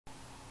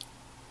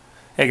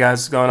Hey guys,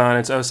 what's going on?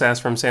 It's OSAS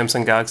from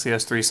Samsung Galaxy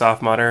S3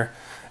 softModder,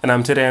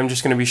 and today I'm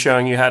just going to be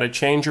showing you how to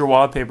change your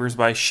wallpapers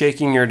by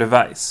shaking your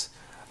device.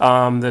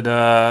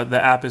 The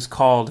app is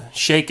called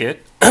Shake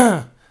It.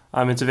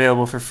 It's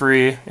available for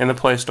free in the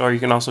Play Store.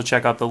 You can also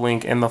check out the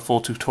link in the full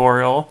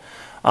tutorial.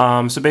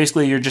 So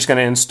basically, you're just going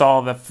to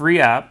install the free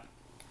app,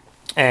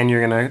 and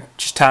you're going to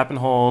just tap and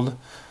hold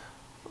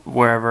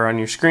wherever on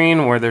your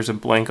screen where there's a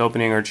blank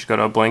opening, or just go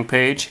to a blank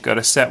page. Go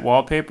to Set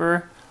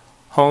Wallpaper,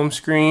 Home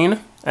Screen,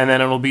 and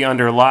then it'll be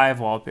under Live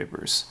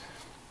Wallpapers.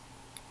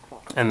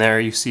 And there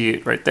you see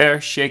it right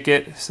there, Shake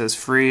It. It says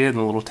free in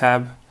the little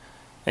tab,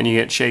 and you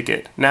get Shake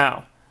It.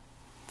 Now,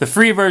 the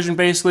free version,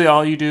 basically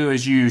all you do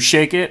is you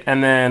shake it,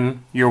 and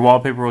then your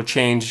wallpaper will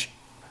change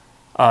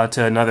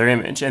to another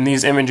image. And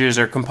these images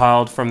are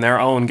compiled from their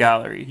own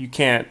gallery. You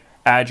can't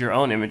add your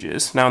own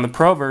images. Now in the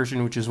Pro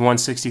version, which is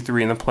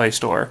 163 in the Play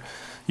Store,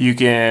 you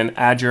can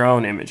add your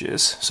own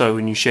images. So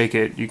when you shake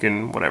it, you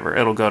can, whatever,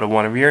 it'll go to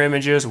one of your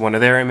images, one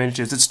of their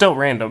images. It's still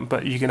random,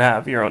 but you can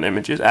have your own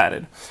images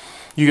added.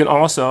 You can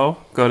also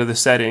go to the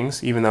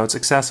settings, even though it's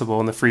accessible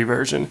in the free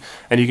version,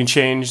 and you can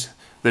change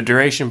the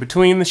duration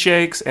between the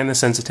shakes and the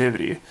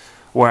sensitivity.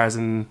 Whereas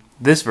in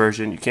this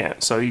version, you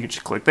can't. So you can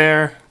just click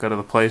there, go to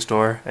the Play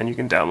Store, and you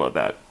can download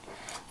that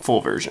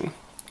full version.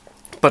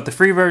 But the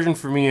free version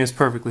for me is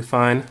perfectly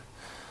fine.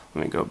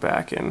 Let me go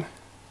back and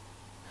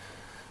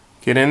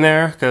get in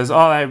there, because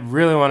all I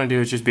really want to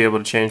do is just be able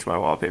to change my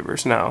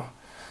wallpapers now.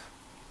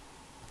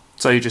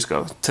 So you just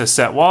go to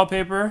Set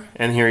Wallpaper,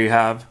 and here you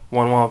have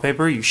one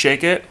wallpaper. You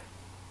shake it,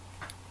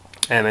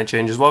 and it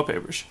changes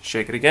wallpapers.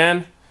 Shake it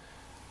again,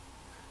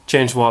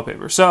 change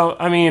wallpaper. So,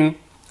 I mean,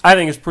 I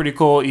think it's pretty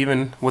cool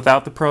even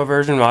without the Pro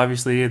version.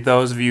 Obviously,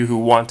 those of you who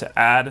want to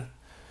add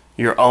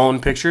your own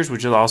pictures,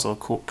 which is also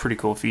a pretty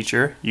cool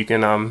feature, you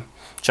can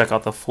check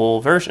out the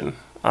full version.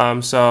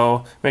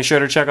 So make sure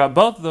to check out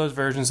both of those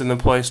versions in the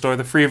Play Store.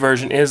 The free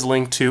version is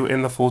linked to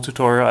in the full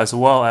tutorial, as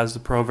well as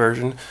the Pro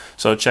version,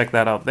 so check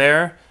that out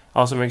there.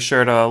 Also make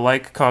sure to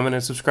like, comment,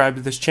 and subscribe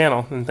to this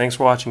channel, and thanks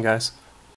for watching, guys.